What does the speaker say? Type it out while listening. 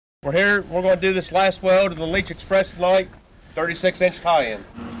We're here, we're going to do this last weld of the Leach XPress tonight, 36-inch tie-in.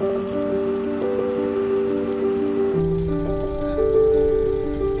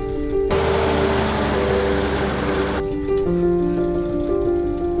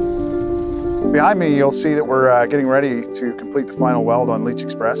 Behind me, you'll see that we're getting ready to complete the final weld on Leach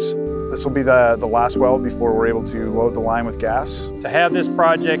XPress. This will be the last weld before we're able to load the line with gas. To have this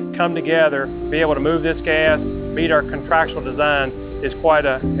project come together, be able to move this gas, meet our contractual design, is quite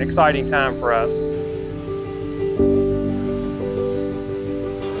an exciting time for us.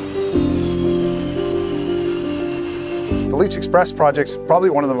 The Leach XPress project is probably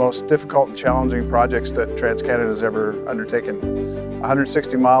one of the most difficult and challenging projects that TransCanada has ever undertaken.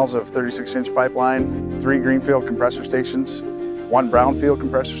 160 miles of 36-inch pipeline, 3 greenfield compressor stations, 1 brownfield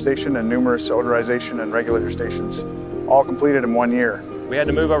compressor station, and numerous odorization and regulator stations, all completed in 1 year. We had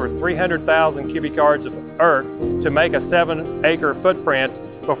to move over 300,000 cubic yards of earth to make a 7-acre footprint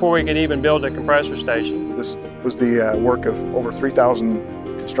before we could even build a compressor station. This was the work of over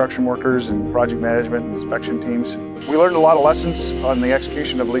 3,000 construction workers and project management and inspection teams. We learned a lot of lessons on the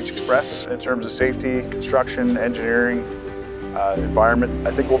execution of Leach XPress in terms of safety, construction, engineering, environment.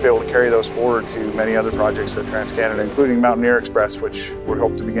 I think we'll be able to carry those forward to many other projects at TransCanada, including Mountaineer Express, which we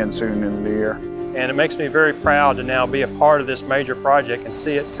hope to begin soon in the new year. And it makes me very proud to now be a part of this major project and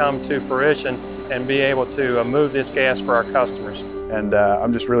see it come to fruition and be able to move this gas for our customers. And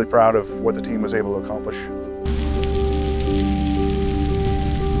I'm just really proud of what the team was able to accomplish.